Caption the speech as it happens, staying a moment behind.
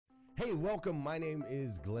Hey, welcome. My name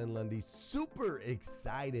is Glenn Lundy. Super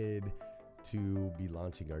excited to be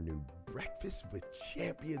launching our new Breakfast with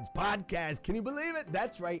Champions podcast. Can you believe it?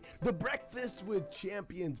 That's right. The Breakfast with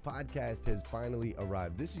Champions podcast has finally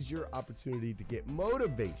arrived. This is your opportunity to get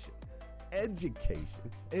motivation, education,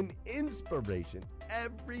 and inspiration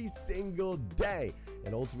every single day.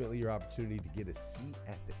 And ultimately, your opportunity to get a seat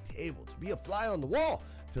at the table, to be a fly on the wall,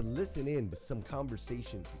 to listen in to some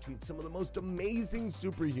conversations between some of the most amazing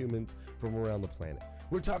superhumans from around the planet.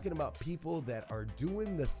 We're talking about people that are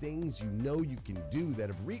doing the things you know you can do, that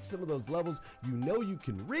have reached some of those levels you know you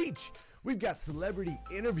can reach. We've got celebrity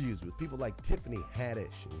interviews with people like Tiffany Haddish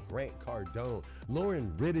and Grant Cardone,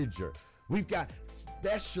 Lauren Rittiger. We've got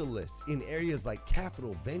specialists in areas like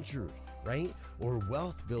capital ventures, right? Or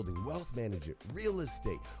wealth building, wealth management, real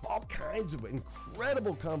estate, all kinds of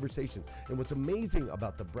incredible conversations. And what's amazing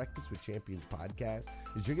about the Breakfast with Champions podcast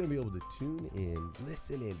is you're going to be able to tune in,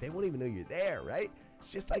 listen in. They won't even know you're there, right? It's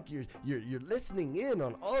just like you're listening in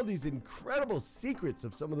on all these incredible secrets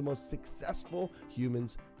of some of the most successful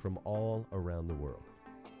humans from all around the world.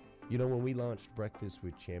 You know, when we launched Breakfast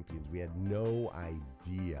with Champions, we had no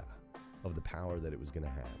idea of the power that it was going to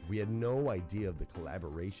have. We had no idea of the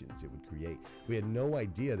collaborations it would create. We had no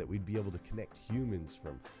idea that we'd be able to connect humans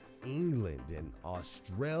from England and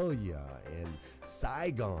Australia and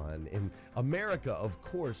Saigon and America, of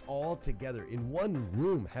course, all together in one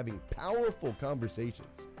room, having powerful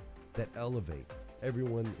conversations that elevate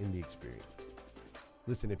everyone in the experience.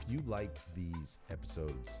 Listen, if you like these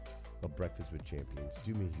episodes of Breakfast with Champions,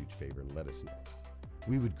 do me a huge favor and let us know.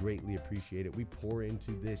 We would greatly appreciate it. We pour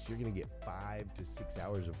into this. You're going to get 5 to 6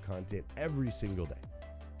 hours of content every single day,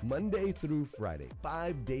 Monday through Friday,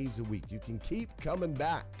 5 days a week. You can keep coming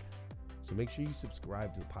back. So make sure you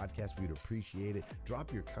subscribe to the podcast. We'd appreciate it.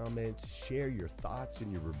 Drop your comments, share your thoughts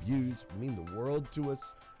and your reviews. It would mean the world to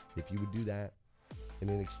us if you would do that. And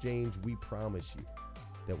in exchange, we promise you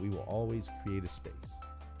that we will always create a space,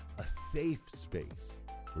 a safe space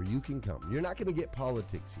where you can come. You're not going to get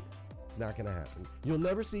politics here. It's not going to happen. You'll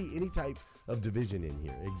never see any type of division in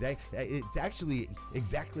here. It's actually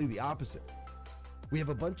exactly the opposite. We have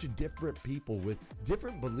a bunch of different people with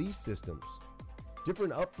different belief systems,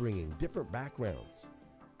 different upbringing, different backgrounds.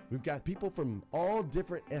 We've got people from all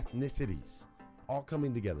different ethnicities all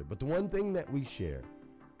coming together. But the one thing that we share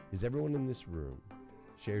is everyone in this room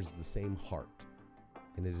shares the same heart.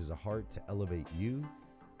 And it is a heart to elevate you,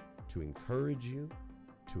 to encourage you,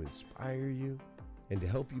 to inspire you, and to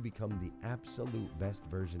help you become the absolute best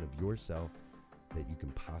version of yourself that you can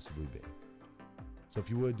possibly be. So if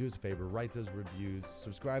you would, do us a favor, write those reviews,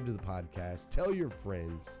 subscribe to the podcast, tell your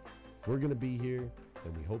friends. We're going to be here,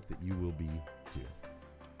 and we hope that you will be too.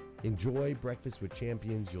 Enjoy Breakfast with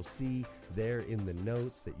Champions. You'll see there in the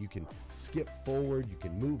notes that you can skip forward, you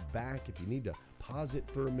can move back. If you need to pause it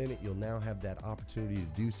for a minute, you'll now have that opportunity to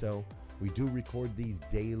do so. We do record these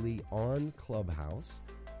daily on Clubhouse.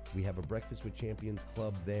 We have a Breakfast with Champions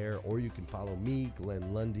club there, or you can follow me,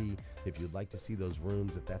 Glenn Lundy, if you'd like to see those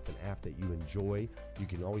rooms. If that's an app that you enjoy, you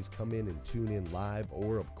can always come in and tune in live,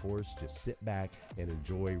 or of course, just sit back and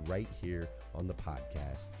enjoy right here on the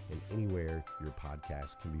podcast and anywhere your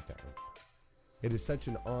podcast can be found. It is such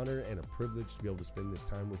an honor and a privilege to be able to spend this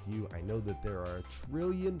time with you. I know that there are a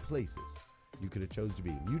trillion places you could have chose to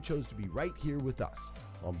be. You chose to be right here with us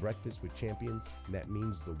on Breakfast with Champions, and that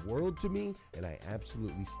means the world to me, and I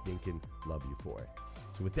absolutely stinking love you for it.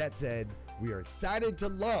 So with that said, we are excited to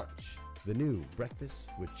launch the new Breakfast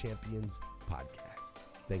with Champions podcast.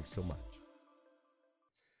 Thanks so much.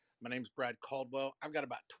 My name's Brad Caldwell. I've got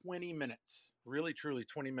about 20 minutes, really, truly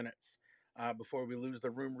 20 minutes before we lose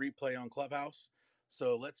the room replay on Clubhouse.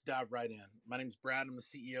 So let's dive right in. My name's Brad. I'm the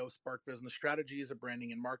CEO of Spark Business Strategies, a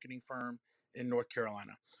branding and marketing firm in North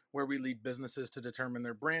Carolina, where we lead businesses to determine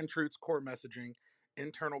their brand truths, core messaging,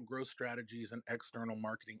 internal growth strategies, and external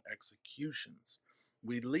marketing executions.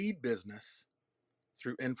 We lead business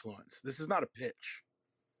through influence. This is not a pitch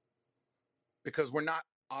because we're not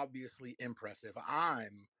obviously impressive.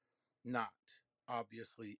 I'm not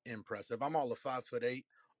obviously impressive. I'm all of 5'8",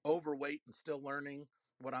 overweight, and still learning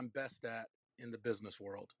what I'm best at in the business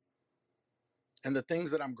world. And the things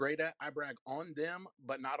that I'm great at, I brag on them,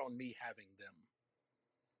 but not on me having them.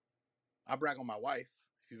 I brag on my wife.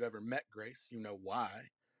 If you've ever met Grace, you know why.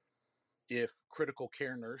 If critical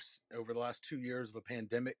care nurse over the last 2 years of the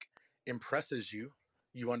pandemic impresses you,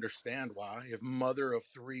 you understand why. If mother of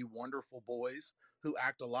 3 wonderful boys who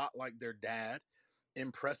act a lot like their dad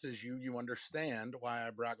impresses you, you understand why I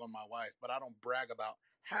brag on my wife. But I don't brag about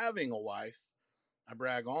having a wife. I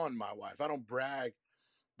brag on my wife. I don't brag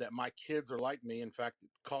that my kids are like me. In fact, it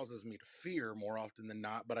causes me to fear more often than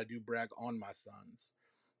not, but I do brag on my sons.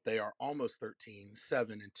 They are almost 13,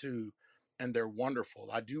 7, and 2, and they're wonderful.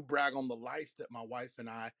 I do brag on the life that my wife and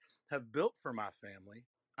I have built for my family.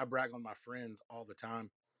 I brag on my friends all the time.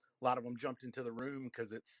 A lot of them jumped into the room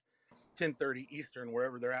because it's 10:30 Eastern,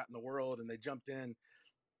 wherever they're at in the world, and they jumped in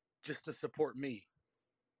just to support me.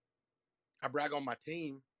 I brag on my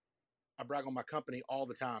team. I brag on my company all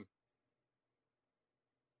the time.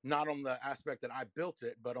 Not on the aspect that I built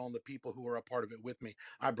it, but on the people who are a part of it with me.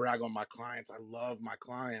 I brag on my clients. I love my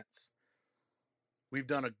clients. We've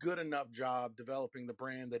done a good enough job developing the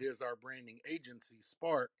brand that is our branding agency,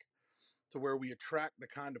 Spark, to where we attract the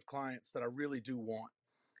kind of clients that I really do want.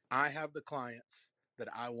 I have the clients that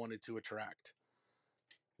I wanted to attract.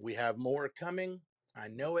 We have more coming. I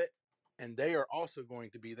know it. And they are also going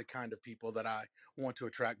to be the kind of people that I want to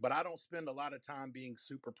attract. But I don't spend a lot of time being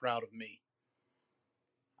super proud of me.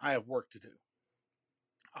 I have work to do.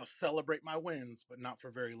 I'll celebrate my wins, but not for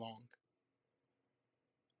very long.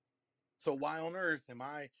 So why on earth am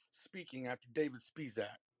I speaking after David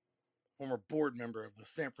Spizak, former board member of the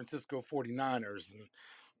San Francisco 49ers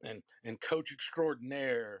and coach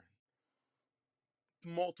extraordinaire,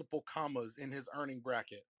 multiple commas in his earning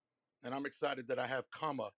bracket? And I'm excited that I have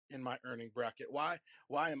comma in my earning bracket. Why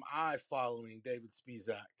am I following David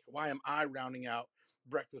Spizak? Why am I rounding out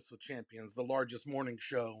Breakfast with Champions, the largest morning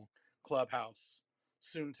show, Clubhouse,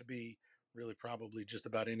 soon to be really probably just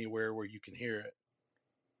about anywhere where you can hear it?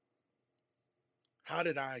 How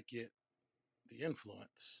did I get the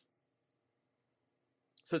influence?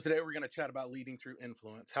 So today we're going to chat about leading through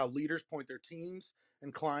influence, how leaders point their teams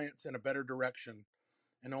and clients in a better direction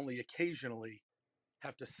and only occasionally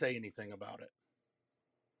have to say anything about it.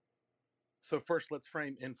 So first, let's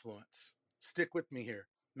frame influence. Stick with me here.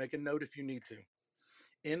 Make a note if you need to.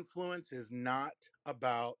 Influence is not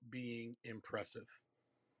about being impressive.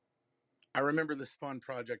 I remember this fun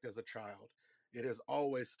project as a child. It has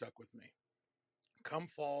always stuck with me. Come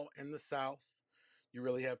fall in the South, you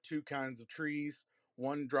really have two kinds of trees.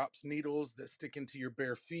 One drops needles that stick into your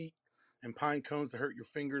bare feet and pine cones that hurt your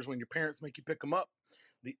fingers when your parents make you pick them up.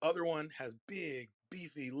 The other one has big,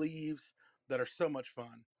 beefy leaves that are so much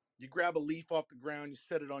fun. You grab a leaf off the ground, you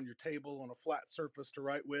set it on your table on a flat surface to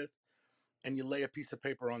write with, and you lay a piece of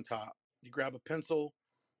paper on top. You grab a pencil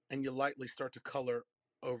and you lightly start to color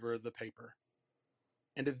over the paper.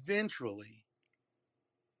 And eventually,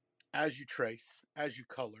 as you trace, as you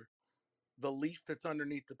color, the leaf that's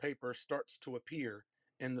underneath the paper starts to appear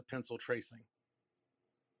in the pencil tracing.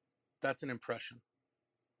 That's an impression.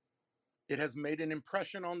 It has made an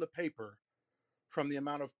impression on the paper from the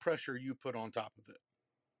amount of pressure you put on top of it.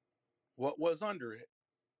 What was under it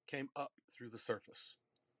came up through the surface.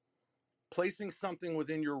 Placing something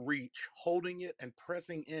within your reach, holding it and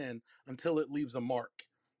pressing in until it leaves a mark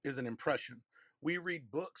is an impression. We read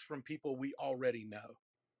books from people we already know.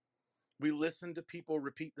 We listen to people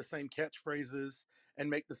repeat the same catchphrases and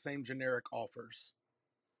make the same generic offers.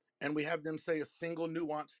 And we have them say a single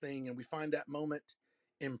nuanced thing, and we find that moment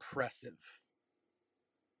impressive.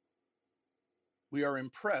 We are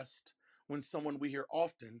impressed when someone we hear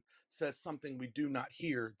often says something we do not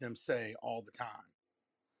hear them say all the time.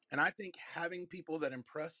 And I think having people that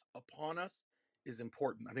impress upon us is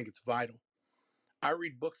important. I think it's vital. I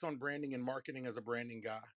read books on branding and marketing as a branding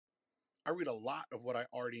guy. I read a lot of what I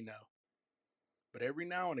already know. But every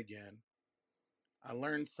now and again, I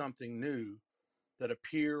learn something new that a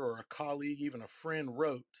peer or a colleague, even a friend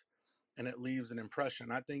wrote, and it leaves an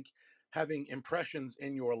impression. I think having impressions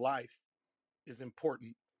in your life is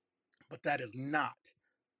important, but that is not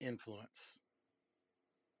influence.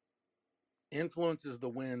 Influence is the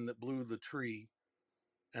wind that blew the tree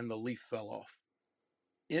and the leaf fell off.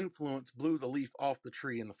 Influence blew the leaf off the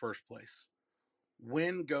tree in the first place.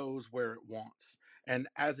 Wind goes where it wants, and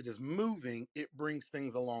as it is moving, it brings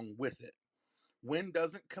things along with it. Wind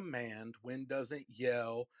doesn't command, wind doesn't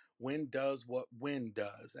yell, wind does what wind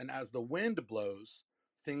does. And as the wind blows,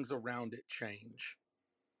 things around it change.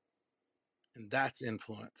 And that's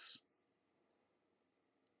influence.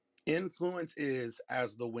 Influence is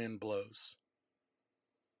as the wind blows.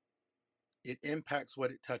 It impacts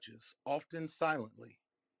what it touches, often silently.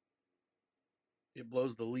 It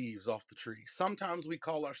blows the leaves off the tree. Sometimes we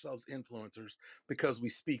call ourselves influencers because we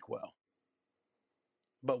speak well,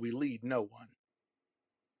 but we lead no one.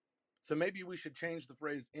 So maybe we should change the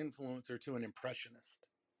phrase influencer to an impressionist.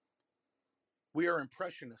 We are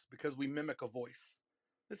impressionists because we mimic a voice.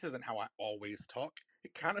 This isn't how I always talk.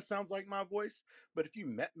 It kind of sounds like my voice, but if you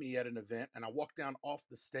met me at an event and I walk down off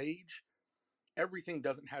the stage, everything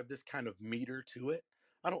doesn't have this kind of meter to it.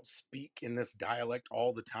 I don't speak in this dialect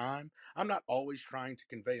all the time. I'm not always trying to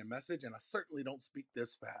convey a message, and I certainly don't speak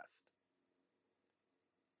this fast.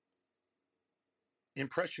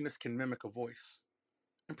 Impressionists can mimic a voice.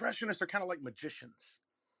 Impressionists are kind of like magicians.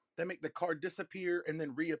 They make the card disappear and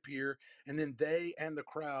then reappear, and then they and the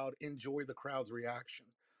crowd enjoy the crowd's reaction.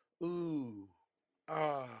 Ooh,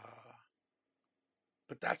 ah.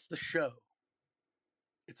 But that's the show.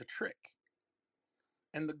 It's a trick.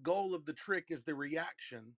 And the goal of the trick is the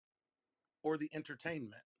reaction or the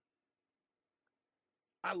entertainment.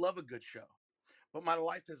 I love a good show, but my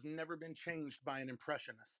life has never been changed by an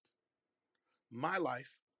impressionist. My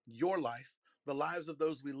life, your life, the lives of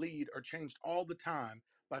those we lead are changed all the time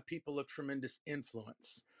by people of tremendous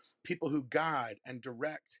influence, people who guide and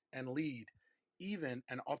direct and lead, even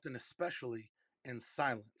and often especially in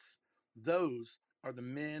silence. Those are the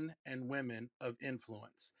men and women of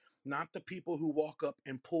influence, not the people who walk up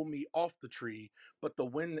and pull me off the tree, but the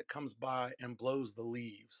wind that comes by and blows the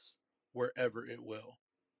leaves wherever it will.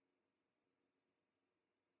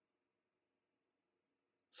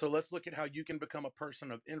 So let's look at how you can become a person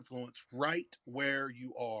of influence right where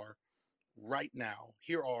you are right now.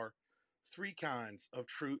 Here are three kinds of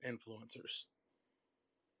true influencers.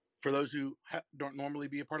 For those who don't normally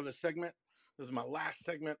be a part of this segment, this is my last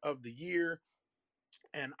segment of the year,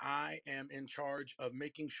 and I am in charge of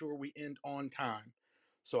making sure we end on time.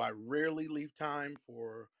 So I rarely leave time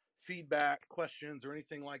for feedback, questions, or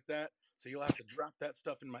anything like that. So you'll have to drop that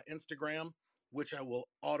stuff in my Instagram, which I will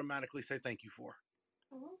automatically say thank you for.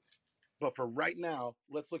 But for right now,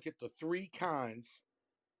 let's look at the three kinds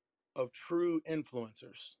of true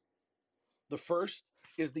influencers. The first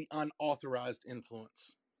is the unauthorized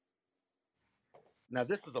influence. Now,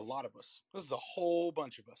 this is a lot of us. This is a whole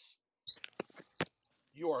bunch of us.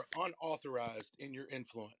 You are unauthorized in your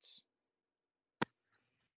influence.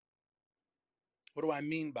 What do I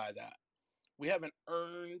mean by that? We haven't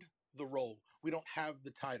earned the role. We don't have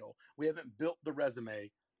the title. We haven't built the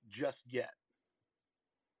resume just yet.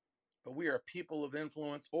 But we are people of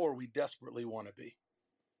influence, or we desperately want to be.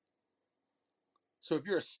 So if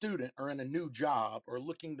you're a student or in a new job or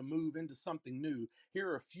looking to move into something new, here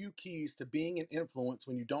are a few keys to being an influence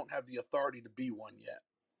when you don't have the authority to be one yet,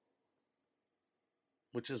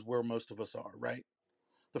 which is where most of us are, right?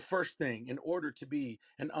 The first thing, in order to be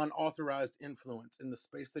an unauthorized influence in the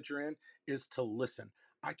space that you're in, is to listen.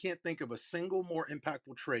 I can't think of a single more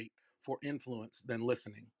impactful trait for influence than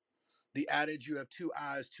listening. The adage, you have two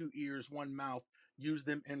eyes, two ears, one mouth, use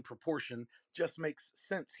them in proportion, just makes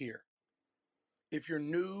sense here. If you're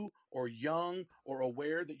new or young or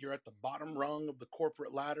aware that you're at the bottom rung of the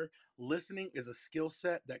corporate ladder, listening is a skill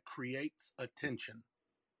set that creates attention.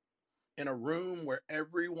 In a room where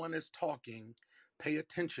everyone is talking, pay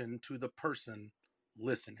attention to the person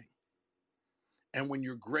listening. And when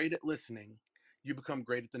you're great at listening, you become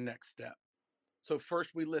great at the next step. So, first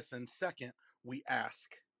we listen. Second, we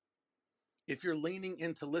ask. If you're leaning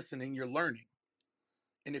into listening, you're learning.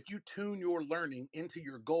 And if you tune your learning into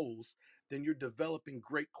your goals, then you're developing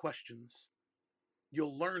great questions.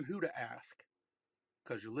 You'll learn who to ask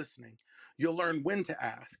because you're listening. You'll learn when to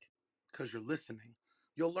ask because you're listening.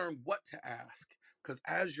 You'll learn what to ask because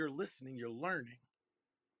as you're listening, you're learning.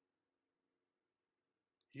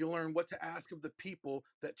 You'll learn what to ask of the people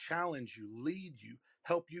that challenge you, lead you,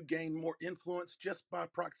 help you gain more influence just by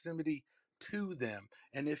proximity to them.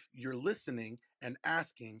 And if you're listening and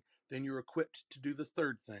asking, then you're equipped to do the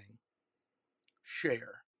third thing: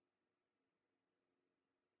 share.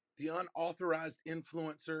 The unauthorized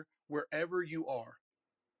influencer, wherever you are,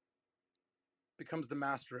 becomes the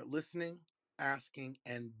master at listening, asking,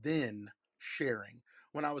 and then sharing.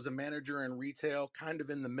 When I was a manager in retail, kind of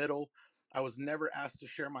in the middle, I was never asked to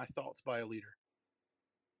share my thoughts by a leader,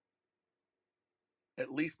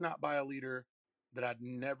 at least not by a leader that I'd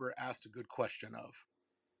never asked a good question of.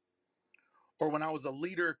 Or when I was a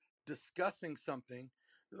leader discussing something,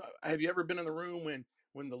 have you ever been in the room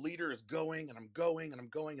when the leader is going and I'm going and I'm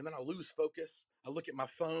going and then I lose focus? I look at my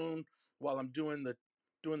phone while I'm doing the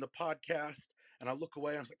podcast and I look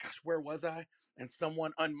away and I was like, gosh, where was I? And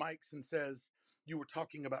someone unmics and says, you were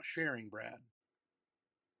talking about sharing, Brad.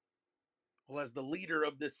 Well, as the leader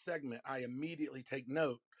of this segment, I immediately take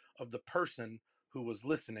note of the person who was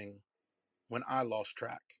listening when I lost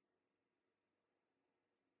track.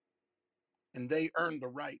 And they earned the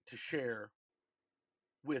right to share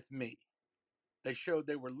with me. They showed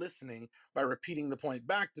they were listening by repeating the point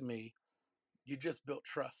back to me. You just built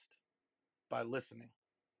trust by listening.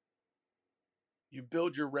 You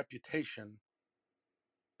build your reputation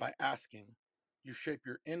by asking. You shape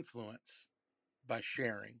your influence by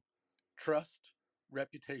sharing. Trust,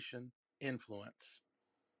 reputation, influence.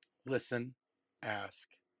 listen, ask,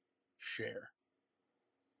 share.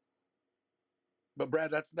 But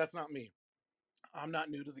Brad, that's not me. I'm not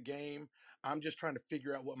new to the game. I'm just trying to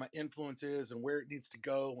figure out what my influence is and where it needs to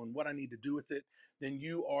go and what I need to do with it. Then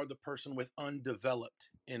you are the person with undeveloped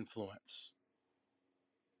influence.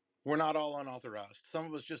 We're not all unauthorized. Some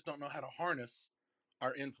of us just don't know how to harness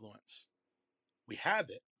our influence. We have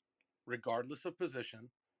it, regardless of position.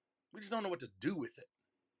 We just don't know what to do with it.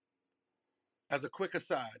 As a quick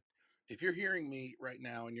aside, if you're hearing me right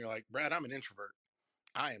now and you're like, Brad, I'm an introvert,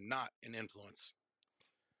 I am not an influence.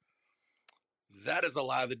 That is a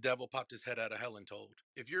lie the devil popped his head out of hell and told.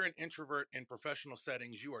 If you're an introvert in professional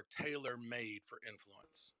settings, you are tailor made for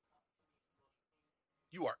influence.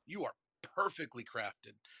 You are perfectly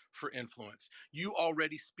crafted for influence. You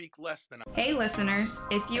already speak less than Hey listeners,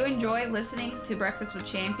 if you enjoy listening to Breakfast with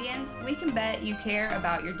Champions, we can bet you care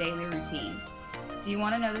about your daily routine. Do you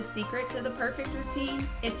want to know the secret to the perfect routine?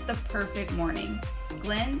 It's the perfect morning.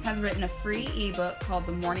 Glenn has written a free ebook called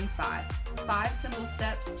The Morning 5 Simple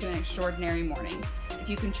Steps to an Extraordinary Morning. If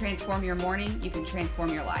you can transform your morning, you can transform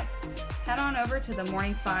your life. Head on over to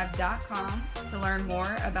themorning5.com to learn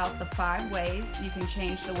more about the 5 ways you can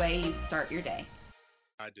change the way you start your day.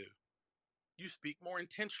 I do. You speak more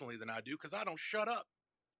intentionally than I do because I don't shut up.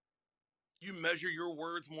 You measure your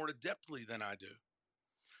words more adeptly than I do.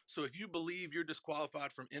 So if you believe you're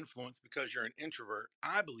disqualified from influence because you're an introvert,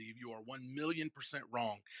 I believe you are 1,000,000%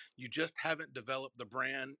 wrong. You just haven't developed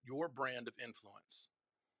your brand of influence.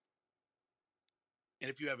 And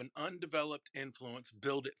if you have an undeveloped influence,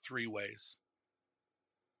 build it 3 ways.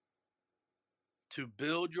 To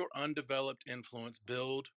build your undeveloped influence,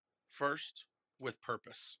 build first with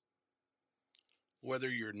purpose. Whether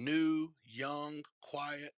you're new, young,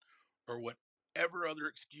 quiet, or whatever other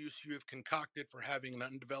excuse you have concocted for having an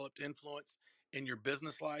undeveloped influence in your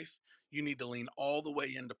business life, you need to lean all the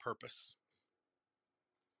way into purpose.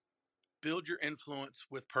 Build your influence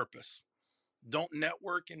with purpose. Don't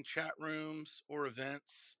network in chat rooms or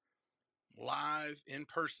events, live, in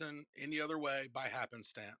person, any other way by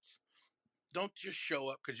happenstance. Don't just show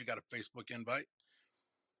up because you got a Facebook invite.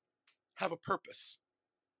 Have a purpose.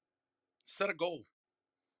 Set a goal.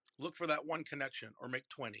 Look for that one connection or make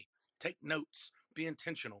 20. Take notes. Be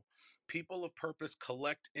intentional. People of purpose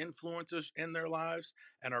collect influencers in their lives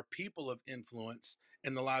and are people of influence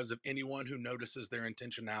in the lives of anyone who notices their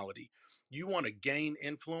intentionality. You want to gain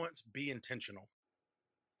influence, be intentional.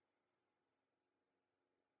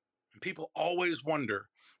 And people always wonder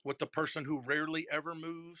what the person who rarely ever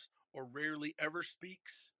moves or rarely ever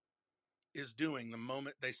speaks is doing the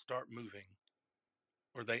moment they start moving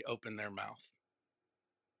or they open their mouth.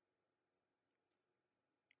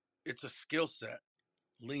 It's a skill set.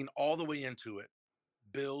 Lean all the way into it.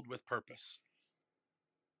 Build with purpose.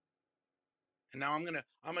 And now I'm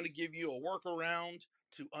gonna give you a workaround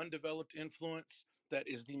to undeveloped influence that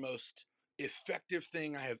is the most effective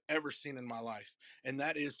thing I have ever seen in my life. And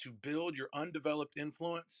that is to build your undeveloped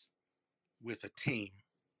influence with a team.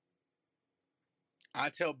 I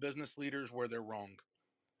tell business leaders where they're wrong.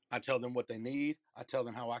 I tell them what they need. I tell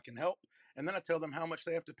them how I can help. And then I tell them how much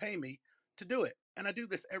they have to pay me to do it. And I do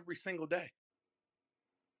this every single day.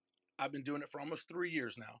 I've been doing it for almost 3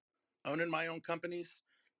 years now, owning my own companies,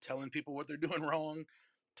 telling people what they're doing wrong,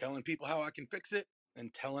 telling people how I can fix it,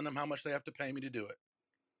 and telling them how much they have to pay me to do it.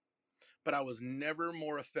 But I was never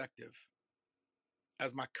more effective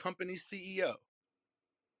as my company CEO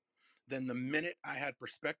than the minute I had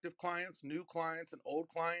prospective clients, new clients, and old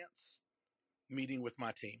clients meeting with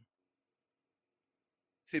my team.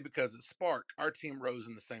 See, because at Spark, our team rose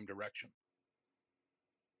in the same direction.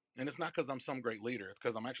 And it's not because I'm some great leader, it's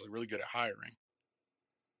because I'm actually really good at hiring.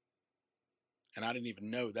 And I didn't even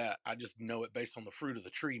know that. I just know it based on the fruit of the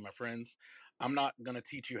tree, my friends. I'm not going to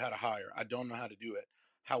teach you how to hire. I don't know how to do it.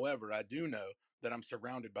 However, I do know that I'm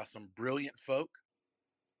surrounded by some brilliant folk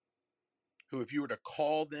who, if you were to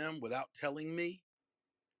call them without telling me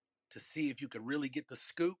to see if you could really get the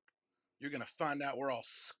scoop, you're going to find out we're all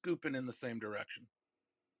scooping in the same direction.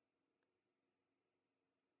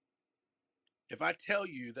 If I tell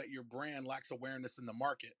you that your brand lacks awareness in the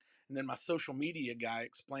market, and then my social media guy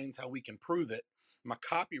explains how we can prove it, my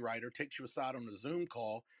copywriter takes you aside on a Zoom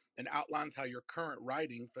call and outlines how your current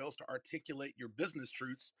writing fails to articulate your business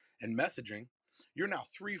truths and messaging, you're now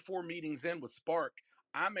 3, 4 meetings in with Spark.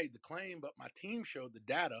 I made the claim, but my team showed the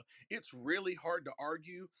data. It's really hard to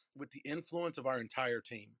argue with the influence of our entire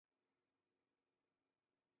team.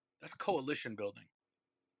 That's coalition building.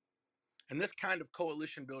 And this kind of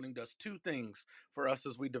coalition building does 2 things for us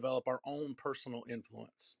as we develop our own personal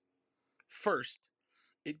influence. First,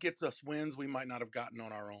 it gets us wins we might not have gotten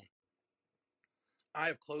on our own. I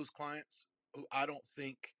have closed clients who I don't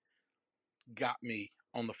think got me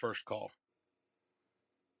on the first call.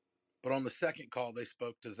 But on the second call, they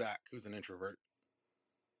spoke to Zach, who's an introvert,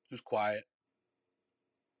 who's quiet,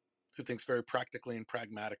 who thinks very practically and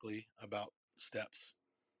pragmatically about steps.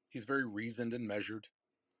 He's very reasoned and measured.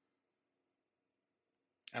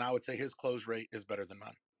 And I would say his close rate is better than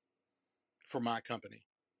mine for my company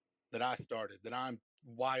that I started, that I'm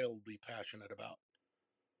wildly passionate about.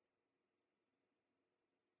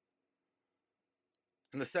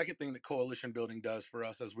 And the second thing that coalition building does for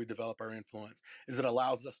us as we develop our influence is it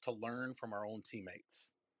allows us to learn from our own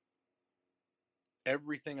teammates.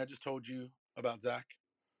 Everything I just told you about Zach,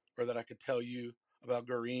 or that I could tell you about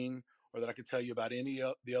Doreen, or that I could tell you about any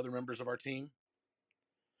of the other members of our team,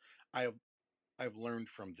 I've learned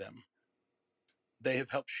from them. They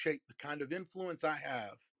have helped shape the kind of influence I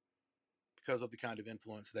have because of the kind of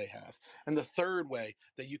influence they have. And the third way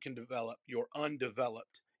that you can develop your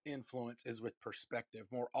undeveloped influence is with perspective.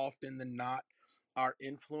 More often than not, our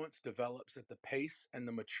influence develops at the pace and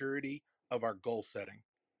the maturity of our goal setting.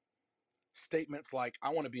 Statements like, I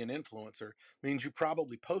want to be an influencer, means you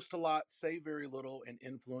probably post a lot, say very little, and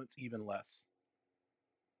influence even less.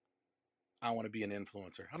 I want to be an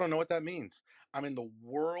influencer. I don't know what that means. I'm in the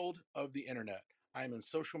world of the internet. I'm in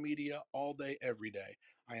social media all day, every day.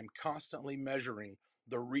 I am constantly measuring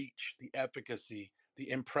the reach, the efficacy, the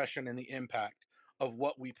impression, and the impact of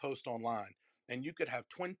what we post online. And you could have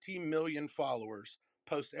 20 million followers,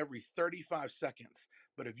 post every 35 seconds.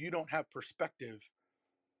 But if you don't have perspective,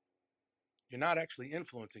 you're not actually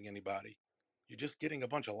influencing anybody. You're just getting a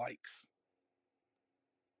bunch of likes.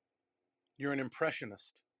 You're an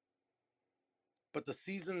impressionist. But the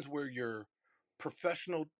seasons where your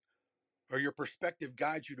professional or your perspective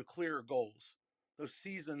guides you to clearer goals, those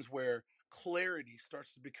seasons where clarity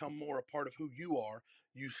starts to become more a part of who you are,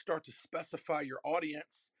 you start to specify your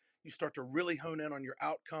audience, you start to really hone in on your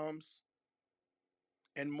outcomes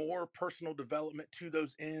and more personal development to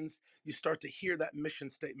those ends, you start to hear that mission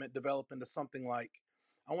statement develop into something like,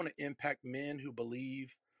 I want to impact men who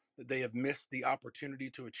believe that they have missed the opportunity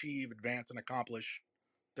to achieve, advance, and accomplish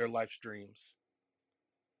their life's dreams.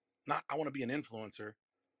 Not, I want to be an influencer.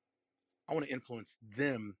 I want to influence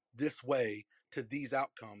them this way to these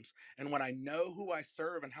outcomes. And when I know who I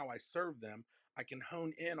serve and how I serve them, I can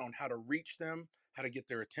hone in on how to reach them, how to get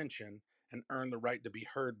their attention, and earn the right to be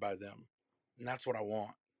heard by them. And that's what I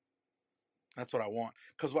want. That's what I want.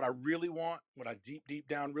 Because what I really want, what I deep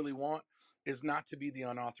down really want, is not to be the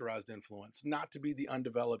unauthorized influence, not to be the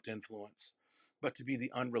undeveloped influence, but to be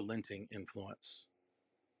the unrelenting influence.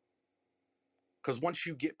 Because once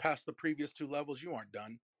you get past the previous two levels, you aren't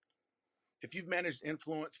done. If you've managed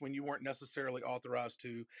influence when you weren't necessarily authorized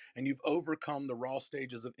to, and you've overcome the raw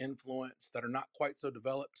stages of influence that are not quite so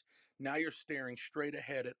developed, now you're staring straight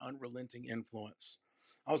ahead at unrelenting influence.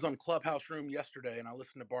 I was on Clubhouse Room yesterday and I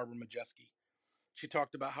listened to Barbara Majeski. She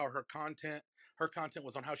talked about how her content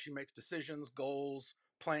was on how she makes decisions, goals,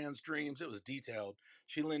 plans, dreams. It was detailed.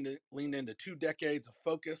 She leaned into 2 decades of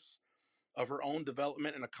focus of her own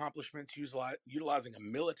development and accomplishments, utilizing a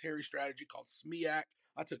military strategy called SMEAC.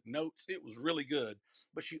 I took notes. It was really good.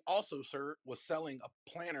 But she also, sir, was selling a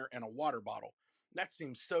planner and a water bottle. That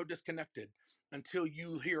seems so disconnected until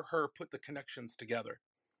you hear her put the connections together.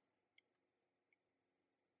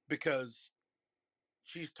 Because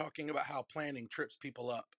she's talking about how planning trips people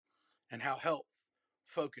up and how health,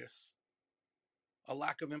 focus, a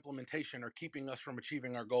lack of implementation are keeping us from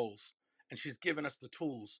achieving our goals. And she's given us the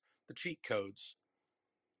tools, the cheat codes.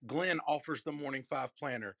 Glenn offers the Morning Five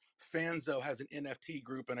Planner. Fanzo has an NFT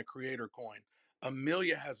group and a creator coin.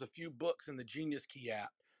 Amelia has a few books in the Genius Key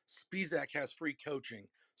app. Spizak has free coaching.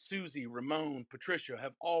 Susie, Ramon, Patricia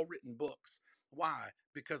have all written books. Why?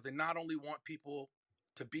 Because they not only want people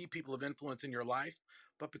to be people of influence in your life,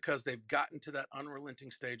 but because they've gotten to that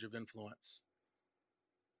unrelenting stage of influence.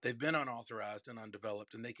 They've been unauthorized and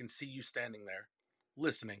undeveloped, and they can see you standing there,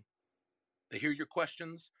 listening. They hear your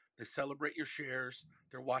questions, they celebrate your shares,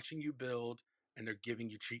 they're watching you build, and they're giving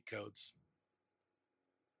you cheat codes.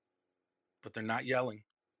 But they're not yelling.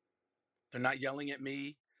 They're not yelling at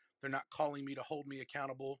me. They're not calling me to hold me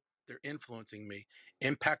accountable. They're influencing me,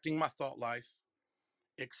 impacting my thought life,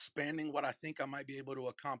 expanding what I think I might be able to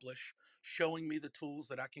accomplish, showing me the tools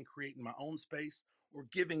that I can create in my own space, or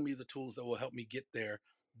giving me the tools that will help me get there.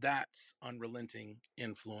 That's unrelenting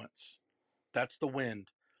influence. That's the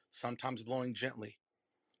wind, sometimes blowing gently.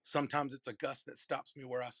 Sometimes it's a gust that stops me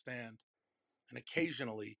where I stand. And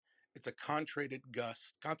occasionally it's a concentrated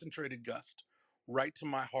gust right to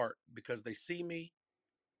my heart because they see me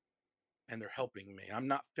and they're helping me. I'm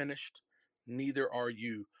not finished, neither are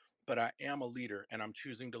you, but I am a leader and I'm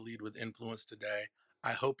choosing to lead with influence today.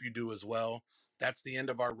 I hope you do as well. That's the end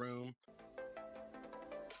of our room.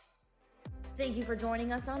 Thank you for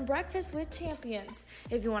joining us on Breakfast with Champions.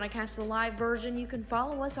 If you want to catch the live version, you can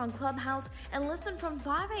follow us on Clubhouse and listen from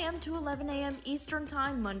 5 a.m. to 11 a.m. Eastern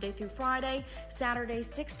Time, Monday through Friday, Saturdays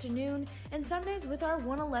 6 to noon, and Sundays with our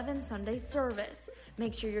 111 Sunday service.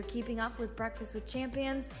 Make sure you're keeping up with Breakfast with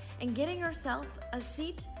Champions and getting yourself a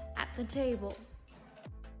seat at the table.